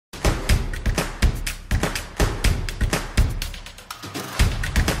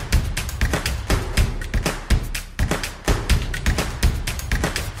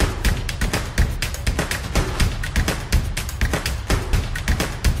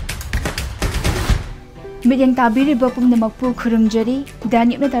Midyang tabiriba pumnamakpu khurumjari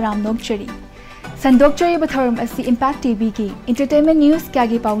Danyipna taram nokchari Sandokchari batharam asi Impact TV ki entertainment news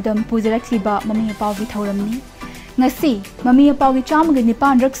kyagi paudam pujarakliba Mami Mapao gi thoramni ngasi Mami Mapao gi chamga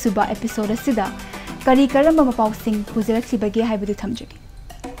nipan raksuba episode asida kari karamba Mapao sing pujarakliba ge haibudu thamjari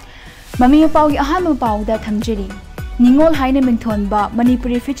Mami Mapao gi ahan Mapao da thamjari Ningol haina mingthonba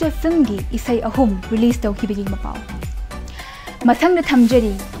Manipuri feature film gi isai ahum release tawkibagi Mapao Mathang na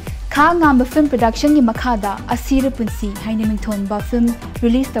thamjari Khangamba film production gi makhada asira punsi haina mingthonba film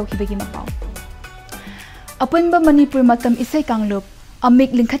release tawkibagi Mapao Apunba Manipur matam isai kanglup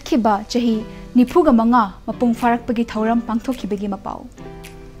amik lingkhatkhiba chahi nifuga manga mapung farakpagi thoram pangthokibagi Mapao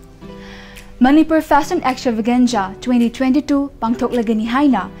Manipur Fashion Extravaganza 2022 pangthoklagani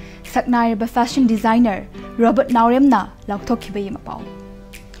haina saknariba fashion designer Robert Nauremna laukthokhibagi Mapao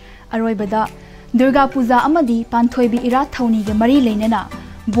Aroibada Durga Puja amadi panthoibi ira thauni ge mari leinana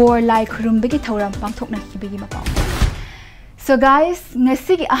bor lai khurumbagi thoram pangthoknakibagi Mapao So guys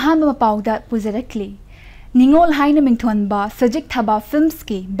ngasi gi ahan Mapao da pujarakli Ningol haina mingthonba Sajik Thaba Films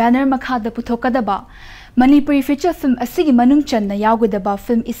ki banner makhada puthokadaba Manipuri feature film asigi manung channa yawgadaba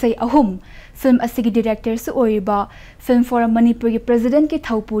film isai ahum film asigi director su oiriba film forum Manipur gi president ki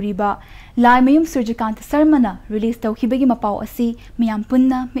thaupuriba Laimayum Surjakant Sarmana release tawkhibagi Mapao asi miyam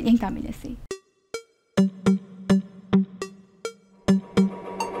punna mityang taminasi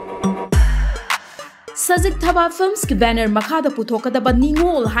Sajik Thaba Films ki banner makhada puthokadaba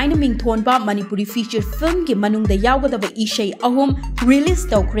Ningol haina mingthonba Manipuri feature film ki manungda yawgadaba isai ahum release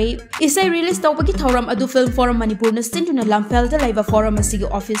tawkhre isai release tawbagi thoram adu film forum Manipur na sintuna lamfelda laiba forum asigi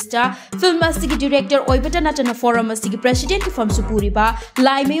office ta film asigi director oibata natana forum asigi president ki famsu puriba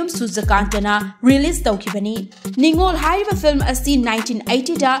Laimayum Sujakantana release tawkhibani Ningol haiba film asi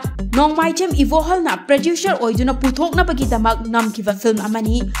 1980 da Nongmaitem Ivohal na producer oiduna puthokna bagi damak namkiba film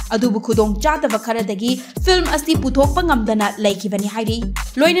amani adubu khudong chadaba kharadagi film asi puthokpa ngamdana laikibani hairi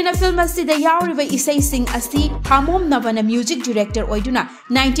loinana film asi da yawriba isai sing asi Hamom Navana music director oiduna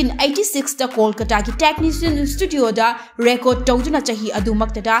 1986 ta Kolkata ki Technician Studio da record tawduna chahi adu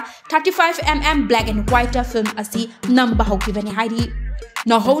maktada 35mm black and white ta film asi namba hokibani hairi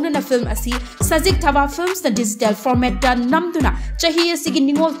na hona na film asi Sajik Thaba Films na digital format da namduna chahi asigi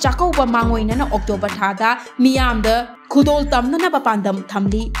Ningol chakauba mangoina na October thada miyamda khudol tamna na papandam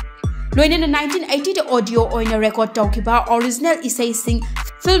thamli Loinana 1980 da audio oina record tawkiba original isai sing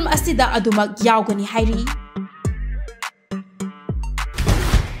film asida adumak yawgani hairi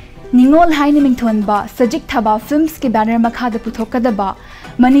Ningol haina mingthonba Sajik Thaba Films ki banner makhada puthokadaba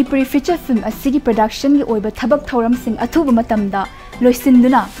Manipuri feature film asigi production gi oiba thabak thoram sing athuba matamda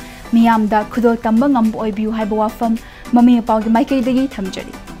loisinduna miyamda khudol tamba ngam oibiu haiba wafam Mami Mapao gi maikaidagi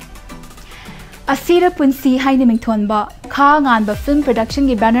thamjari Asira punsi haina mingthonba Khanganba film production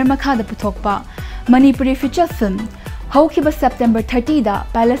gi banner makhada puthokpa Manipuri feature film haukiba September 30 da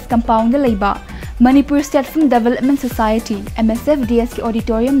Palace Compound da leiba Manipur State Film Development Society MSFDS ki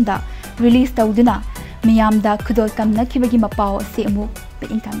auditorium da release tawduna miyamda khudol tamna kibagi Mapao se amu pe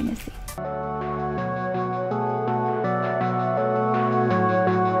inkaminasi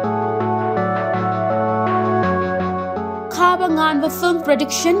Nganba film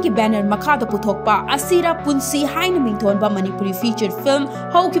production ki banner makhada puthokpa asira punsi haina mingthonba Manipuri featured film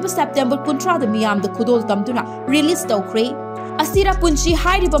haukiba September 13 da miyam da khudol tamduna release tawkhre asira punsi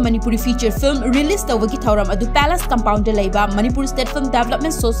hairiba Manipuri feature film release tawagi thoram adu Palace Compound da leiba Manipur State Film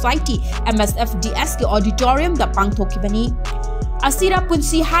Development Society MSFDS ki auditorium da pangthokibani Asira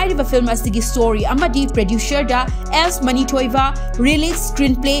punsi hairiba film asigi story amadi producer da Els Manitoiva release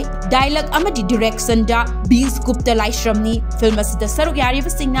screenplay dialogue amadi direction da Biz Gupta Laishramni film asida saruk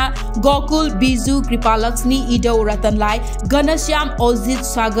yariba singna Gokul Bizu Kripalaksni Ido Ratanlai Ganashyam Ozit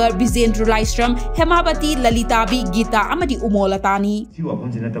Sagar Bizendra Laishram Hemabati Lalitabi Gita amadi Umolatani Siwa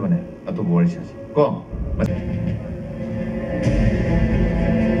punsi nata bane ato borisha ko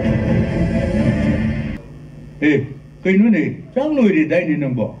Kainu ne chang loi re dai ni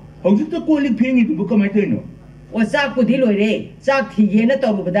nambo hojik ta ko lik phengi du ka mai thaino o chak ku di loi re chak thi ye na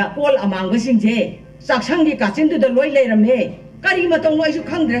to bu da pol amang ba sing je chak sang gi ka chin du da loi le ram ne kari ma tong loi su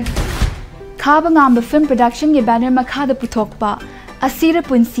khang dre Khaba ngamba film production gi banner makhada puthokpa asira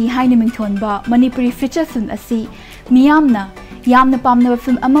punsi haina mingthonba Manipuri feature film asi miyamna yamna pamna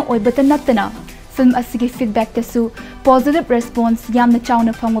film ama oibata natana film asigi feedback tasu positive response yamna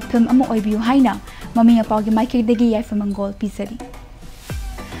chawna phangwa film ama oibiu haina Mami Mapao gi maikaidagi yaifamangol pisari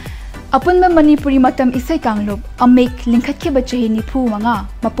Apunba Manipuri matam isai kanglup amik lingkhatkiba chahi nifu manga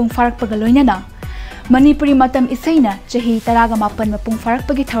mapung farakpaga loinana Manipuri matam isai na chahi taraga mapan mapung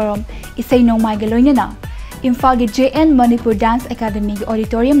farakpagi thoram isai nongmai ga loinana Imphal gi JN Manipur Dance Academy gi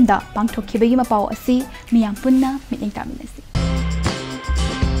auditorium da pangthokkhibagi mapao asi miyam punna mitning taminasi.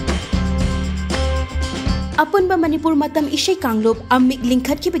 Apunba Manipur matam ishay kanglop amik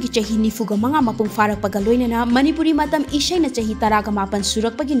lingkhat ki bagi chahi nifuga manga mapung farak pagaloy na Manipuri matam ishay na chahi taraga mapan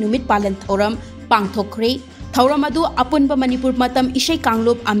surak pagi numit palan thauram pangthokre thauram adu apunba Manipur matam ishay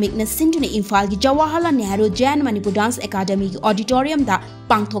kanglop amik na sindune Imphal gi Jawaharlal Nehru Jain Manipur Dance Academy gi auditorium da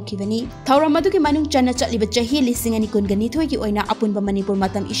pangthokhibani thauram adu gi manung chana chaliba chahi lising ani kun gani thoi gi oina apunba Manipur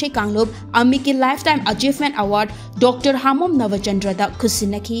matam ishay kanglop amik ki lifetime achievement award Dr. Hamom Navachandra da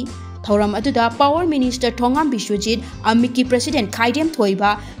khusinaki. Thauram aduda Power Minister Thongam Bishwajit, Amiki President Khaidem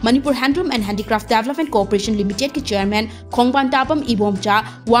Thoiba, Manipur Handloom and Handicraft Development Corporation Limited ki Chairman Khongban Tapam Ibomcha,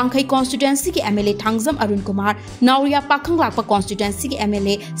 Wangkhai Constituency ki MLA Thangzam Arun Kumar, Nauria Pakhang Lakpa Constituency ki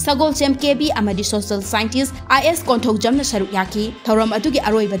MLA Sagol Chem KB amadi Social Scientist IS Konthok Jamna Saruk Yaki, Thauram adugi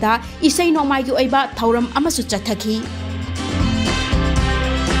aroibada Isai Nomai gi oiba Thauram amasu chathaki.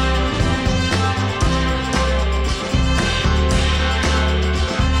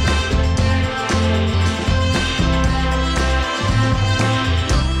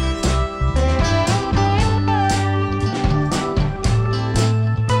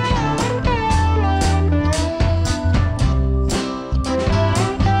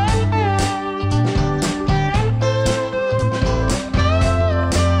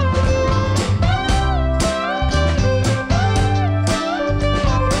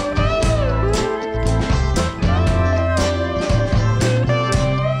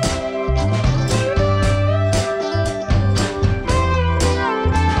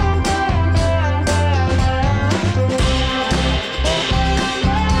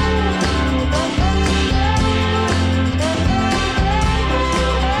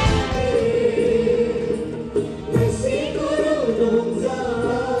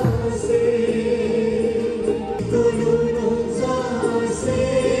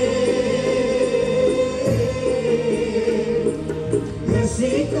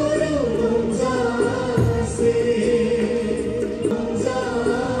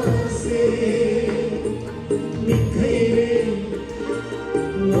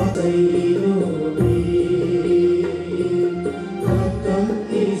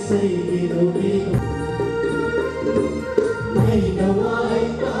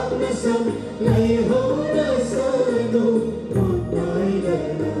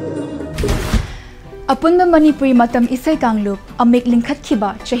 Apunba Manipuri matam isay kanglop amik lingkhat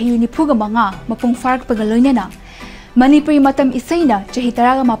khiba chahi nifuga manga mapung farak pagaloy na Manipuri matam isay na chahi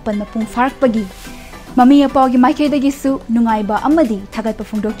taraga mapan mapung farak pagi Mami Mapao gi maikhaydagi su nungayba amadi thagat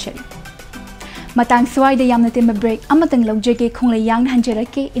pafungdokchari matang swayda yamna timba break amatang laujage khonglayang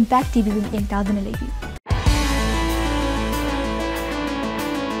hanjarake Impact TV wing engtaduna lebi.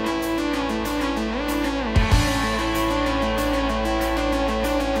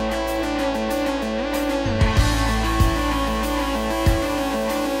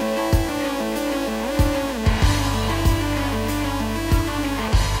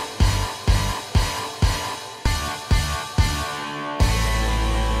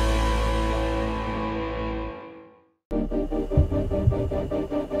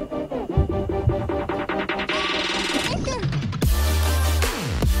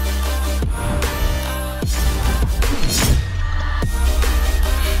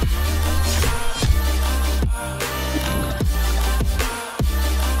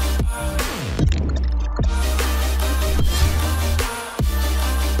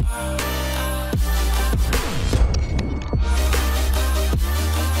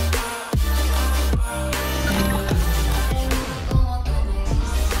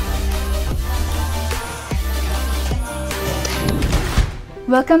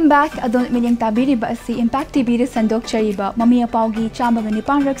 Welcome back. Adon minyang tabiri ba si Impact TV de sandok chariba Mami Mapao gi chamba ni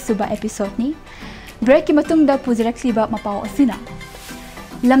panrak suba episode ni. Break ki matungda pujirak liba Mapao asina.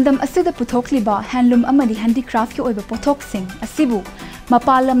 Lamdam asida puthok liba handloom amadi handicraft ki oiba pothok sing asibu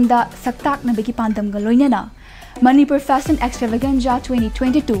mapalamda saktak na bigi pandam galoinana Manipur Fashion Extravaganza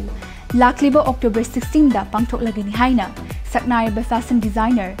 2022 lakliba October 16 da pangthok lagani haina saknai ba fashion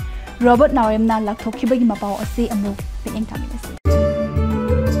designer Robert Naurem na lakthok bagi Mapao asi amuk pinyang taminasi.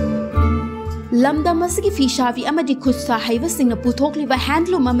 Lamda masigi fishavi amadi khutsa haiva singna puthokliba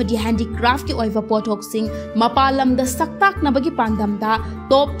handloom amadi handicraft ki oiva pothok sing mapalamda saktak nabagi pandamda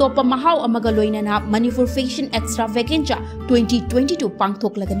top mahau amaga loinana Manipur Fashion Extravaganza 2022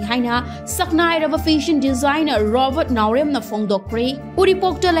 pangthok lagani haina saknai rava fashion designer Robert Naurem na fongdokre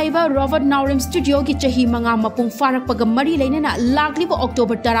uripokta laiba Robert Naurem studio ki chahi manga mapung farak paga mari lainana lagliba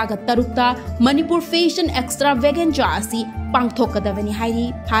October 13 Manipur Fashion Extravaganza asi पांगथोकदबनी हाइरी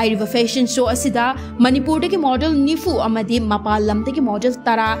हाइरिबा fashion show असिदा Manipur के model निफु अमदी मपाल लमदगी model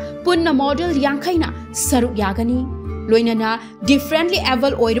तरा पुन्ना model यांखैना सरुक यागनी लोइनना differently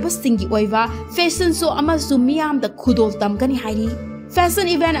able ओइरबा सिंगी ओइवा fashion show अमसु मियाम the खुदोल तमगनी हाइरी fashion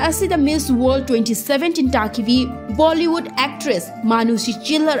event असिदा miss world 2017 ताकिवी Bollywood actress मानुषी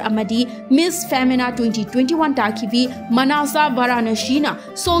चिल्लर अमदी miss Femina 2021 ताकिवी Manasa वाराणसीना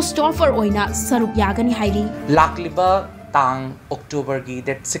show stopper ओइना सरुक यागनी हाइरी लाकलिबा तांग October की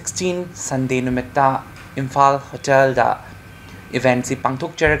date 16 Sunday नुमित्ता Imphal hotel दा event सी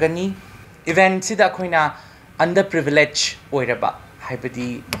पांगथोक चरगनी event सी दा खोइना under privilege ओइरबा हाइबदी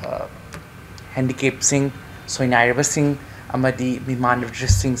handicap सिंग सोइनाइरबा सिंग अमदी मिमान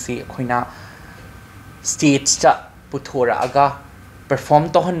dressing से खोइना stage ता पुथोरा अगा परफॉर्म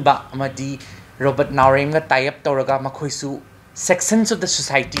तोहनबा अमदी रॉबर्ट नारेम गा type तौरगा मखोइसु sections of the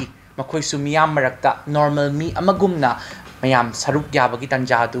society मखोइसु मियाम मरक्ता normal मी अमगुमना मयाम सरुक याबगी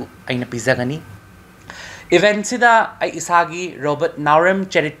तंजादु आइना पिजगनी इवेंट सिदा आई इसागी Robert नारेम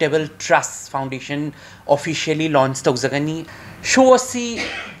charitable trust foundation officially launch तौजगनी show सी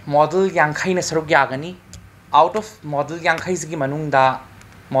मॉडल यांखैना सरुक यागनी आउट ऑफ मॉडल यांखैस की मनुंगदा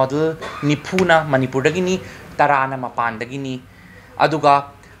model निफुना Manipur दगिनी Tarana मपानदगिनी अदुगा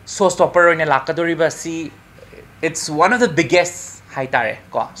show stopper ओइना लाकदोरिबा see it's one of the biggest हाइतारे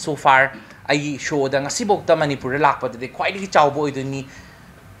को सो फार I show the ngasiबोक्ता Manipur लाकपदे ख्वाइदगी चावबो ओइदुनी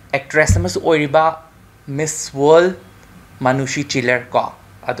actress Amas ओइरिबा miss world Manushi chiller को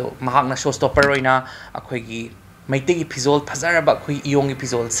अदो महाकना show stopper ओइना अखोइगी मैतेगी फिजोल फजरबा खोई इयोंगी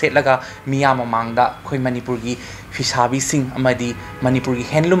फिजोल सेटलगा मिया ममांगदा खोई मणिपुर की फिसाबी सिंह अमदी मणिपुर की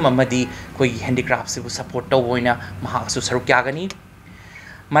handloom अमदी कोई हैंडीक्राफ्ट से सपोर्ट तौबोइना महासु सरुक यागनी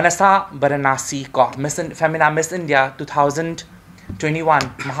मनसा वाराणसी को miss Femina miss India 2021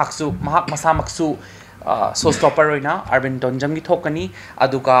 Mahasu महाक मसामक्सु show stopper ओइना Arvind डोंजम की थोकनी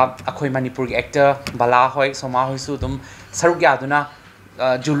अदुगा अखोई मणिपुर की एक्टर बाला होय सोमा होयसु तुम सरुक यादुना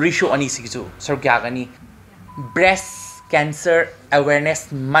ज्वेलरी शो अनी सिगजु सरुक यागनी breast cancer awareness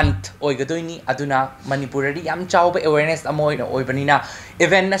month ओइगदोइनी अदुना मणिपुरदी yam चावबा awareness अमोइना ओइबनिना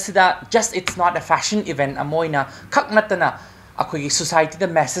event असिदा just it's not a fashion event अमोइना खक नतना अखोगी society the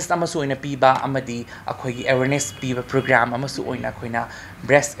message अमसु ओइना पीबा अमदी अखोगी अवेयरनेस पीबा प्रोग्राम अमसु ओइना अखोइना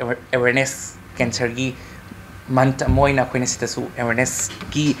ब्रेस्ट अवेयरनेस कैंसर की मंथ अमोइना अखोइना सितसु अवेयरनेस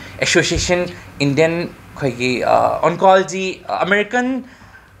की association Indian खोगी oncology American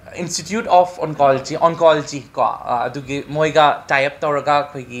institute of oncology को अदुगी मोइगा type तौरगा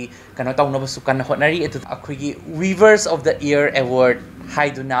खोगी कनो तौनबसु कन honorary अदु अखोगी viewers of the year award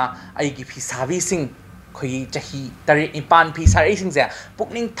हाइदुना आइगी फिसाबी Singh खोगी चही तरे इपान फिसारी सिंह से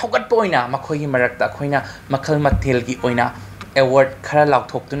पुकनिंग थौगत पोइना मखोगी मरक्ता खोइना मखल मथेल की ओइना अवार्ड खरा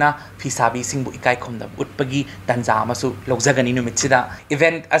लाउथोक्तुना फिसाबी सिंह बु इकाई खोमदा उटपगी तंजा अमसु लौजगनी नुमितसिदा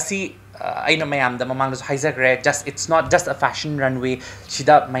इवेंट असी aina mayam da mamang so haizagre just it's not just a fashion runway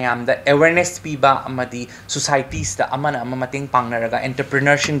shida mayam da awareness piba amadi societies da amana amating pangnaraga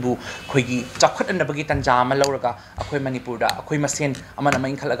entrepreneurship bu khoigi chakhot anabagi tanja ma lawraga akhoi manipur da akhoi masen amana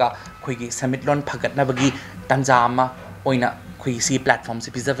main khalaga khoigi summit lon phagat nabagi tanja ma oina khoi si platform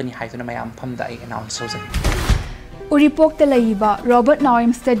se bizavani haituna mayam pham da announce so uripok ta laiba robert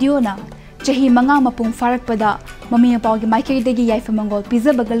naim stadiona chahi manga mapung farakpada mami Mapao gi maikei degi yaifa mangol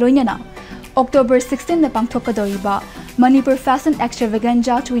pizza bagaloinana October 16 na pangthokadoriba Manipur Fashion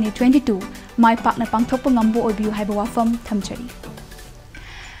Extravaganza 2022 mai pakna pangthokpa ngambu obiu haiba wafam thamchari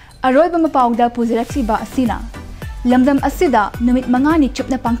Aroiba Mapao da puzirakliba asina lamdam asida numit mangani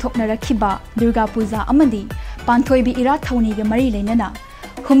chupna pangthokna rakhiba Durga Puja amadi panthoibi ira thauni ge mari leinana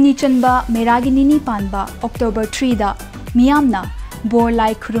humni chanba meragi nini panba October 3 da miyamna bor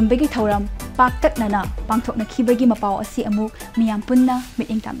lai khurumbegi thauram paktak nana pangthokna khibagi Mapao asi amuk miyam punna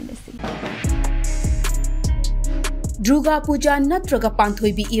miting taminasi Durga Puja natraga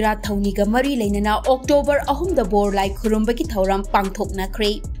pangthoibi ira thauniga mari leinana October 3 da bor lai khurumbagi thauram pangthokna kre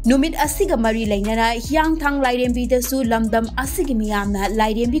numit asiga mari leinana hyang thang lairembi da su lamdam asigi miyamna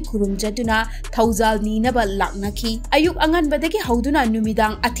lairembi khurumjaduna thaujal ni na ba laknaki ayuk angan badagi hauduna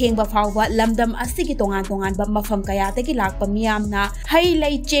numidang athengba fawba lamdam asigi tongan tongan ba mafam kaya dagi lakpa miyamna hai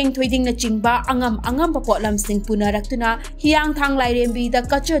lai cheng thoiding na chingba angam ba potlam sing punaraktuna hyang thang lairembi da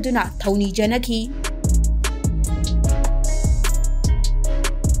kachaduna thauni janaki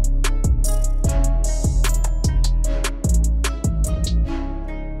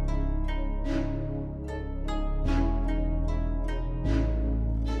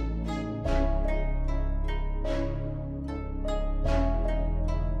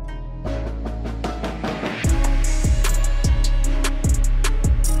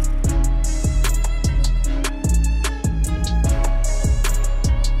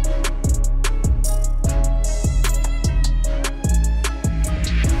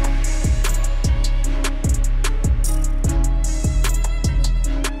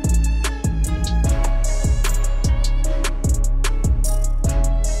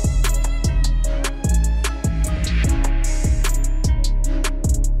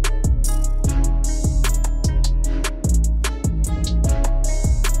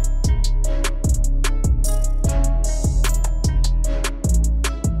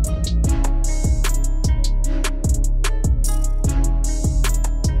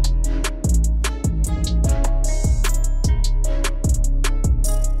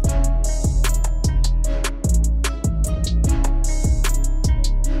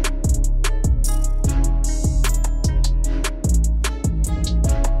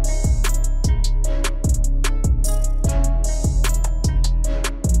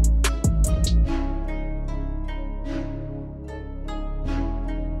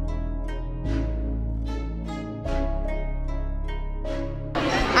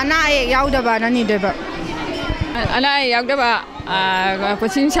ana yaudaba nani deba ana yaudaba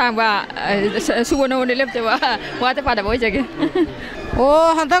pusin sangba suwono ne leptewa wata pada boy jage oh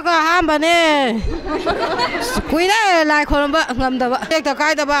hantaka hambane kuida lai khoramba ngamdaba ekta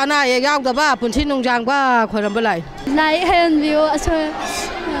kaidaba ana yaudaba punsin nungjangba khoramba lai hen view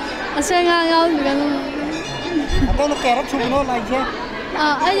nga yaud ganu Atau kerap subuh lai je.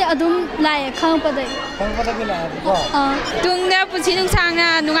 Ai adum lai khang padai. Khang padai bila ko. Tungda pusi nung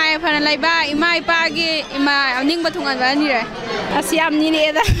sangna nungai phana lai ba imai pa gi ima ning bathungan ba ni re. Asiam ni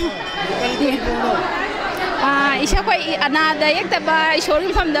ne da. Isha koi anada ekta ba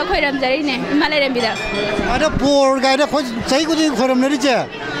shoring pham da khoi ram jari ne imalai ram bida. Ada bor ga da khoi sai ko din khoram ne je.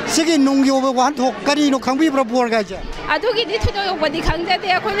 Sigi nung yo ba wan thok kari no khang bi bra bor ga je. Adugi di thudo yok badi khang ja de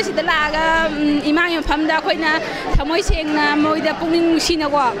khoi na sida la ga imang yo pham da khoi na thamoi seng na moi da pungning si na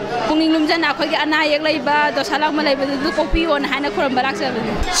ko pungning lum jana khoi gi ana yek lai ba do salak ma lai ba du copy on ha na khoram barak sa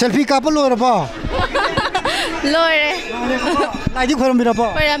Selfie ka pa lo ra ba. Lore. Lai di khoram bi ra ba.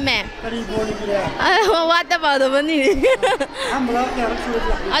 Khoram me. Kari bor ni bi ra. Wat da ba do bani. Amra kerap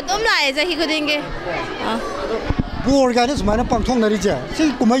subuh. Adum lai ja hi ko dinge. Bor ga ne semana pang thong nari je.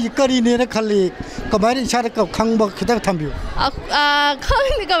 Si kumai kari ne na khali kamai ni char ka khang ba khita thambiu. Khang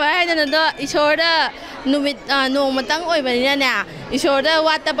ni ka ba na da ishor da numit no matang oi ba ni na ishor da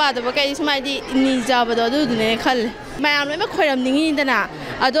wat da ba do ba kai smai di ni ja ba do du ne khal mayam loi ma khoiram ningi da na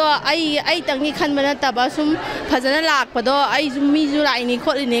ado ai tang ni khan ba na ta ba sum phajana lak pa do ai zum mi ju lai ni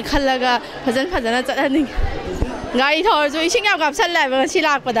khol ni khalaga phajana chat ni ngai thor ju ising yaw gap sal lai ba si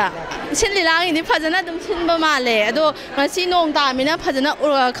lak pa da sin li lang ni phajana dum sin ba ma le ado ngasi nong ta mi na phajana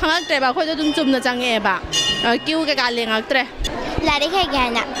khangak tre ba khoi do dum chum na chang e ba kiu ka ka le ngak tre Lari khai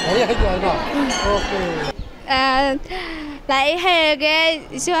gaya na. Lari khai gaya na. Okay. Lari khai gaya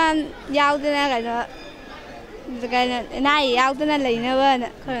suan yaud na gaya nai yaud na lai na ba na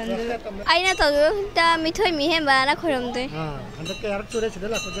khoram du. Ai na to ta mi thoi mi hem ba na khoram du. Anda kerap sure sida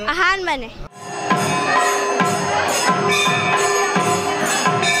la ko je. Ahan bane.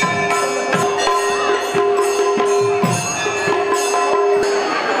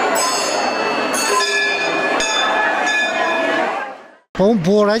 Pom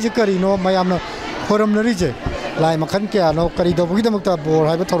bor ai je kari no mayam na khoram nari je. Lai makhan kya no kari do bugi damak ta bor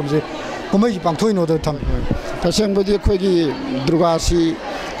hai ba thorum je. Kumai pang thoi no do tham. Taseng bodi khoi gi durga si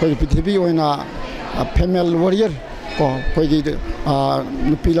khoi prithibi oina female warrior ko khoi gi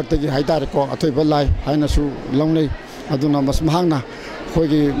nupi lak ta gi haidar ko athoi ba lai haina su longnei aduna mas mahangna khoi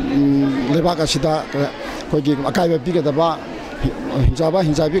gi lebak asida khoi gi akai ba bi ga da ba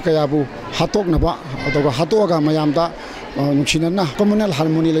hinjabi kaya bu hatok na ba adoga hatoga mayam da nuksinana communal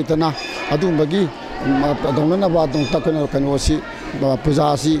harmony leitana adum bagi adongna ba dong takana kano si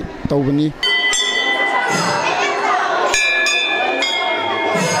puja si tawbani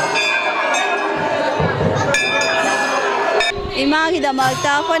imagi da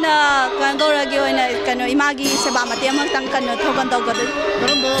magta khona kan gora gi oina kano imagi seba mate amang tang kano thokan taw gadu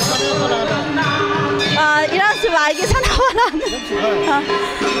Karambo kana ira seba gi sana wala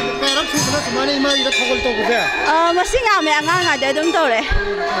kerap subuh semana imai da thogol to ko be. Masinga me anga nga da dum to re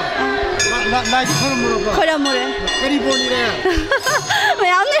Lai di khoram mo ba. khoram mo re Kari bor ni re. me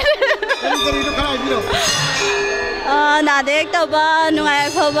am ne Kari do khala bi ro. na dek to ba nungai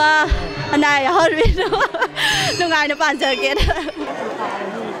pho ba anai hor bi no nungai na pan ja ke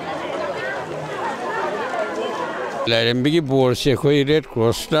Lairembigi bor se khoi Red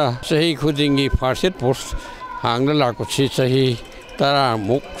Cross da sahi khudingi first post hangla la ko chi sahi tara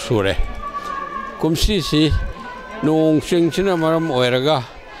muk sure kumsi si nong sing china maram oiraga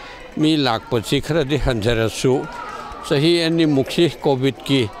mi lak po chi khara di hanjara su sahi ani mukhi covid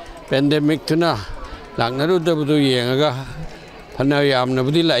ki pandemic tuna laknaru da bu yenga phana yam na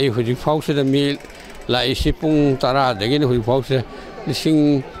budi lai huji phau se da mi lai sipung tara de gi hui phau se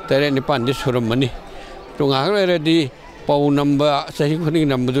lising tere ni pan di suram mani tunga re di pau number sahi khuni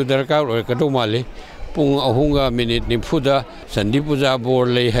number du darkar oi ka do male pung ahunga minute ni phuda sandi puja bor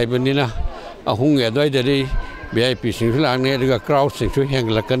lei haibani na ahung ya doi de VIP sing lang ne ga crowd sing chu heng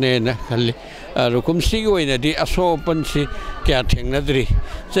la kane na khali rukum si oi na di aso pan si kya theng na dri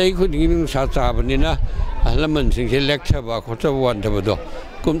sai khuni ning sa cha bani na alaman sing se lecture ba kho cha wan da do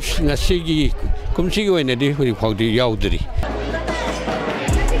kum ngasi gi kum si oi na di hui phau di yaw dri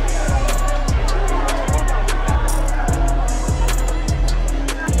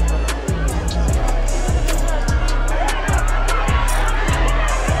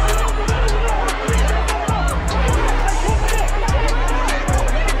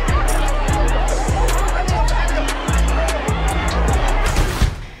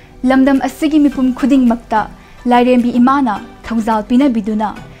lamdam asigi mipum khuding makta lairembi imana thawzal pina biduna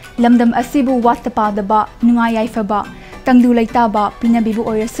lamdam asibu wattapadaba nungai yaifaba tangdu laitaba pinabibu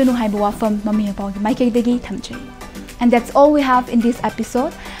oirasunu haiba wafam Mami Mapao gi maikaidagi thamjai. And that's all we have in this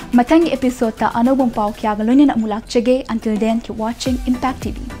episode. Matangi episode ta anobong pao kya galonya na mulak chage. Until then, keep watching Impact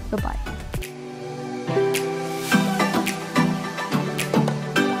TV. Bye bye.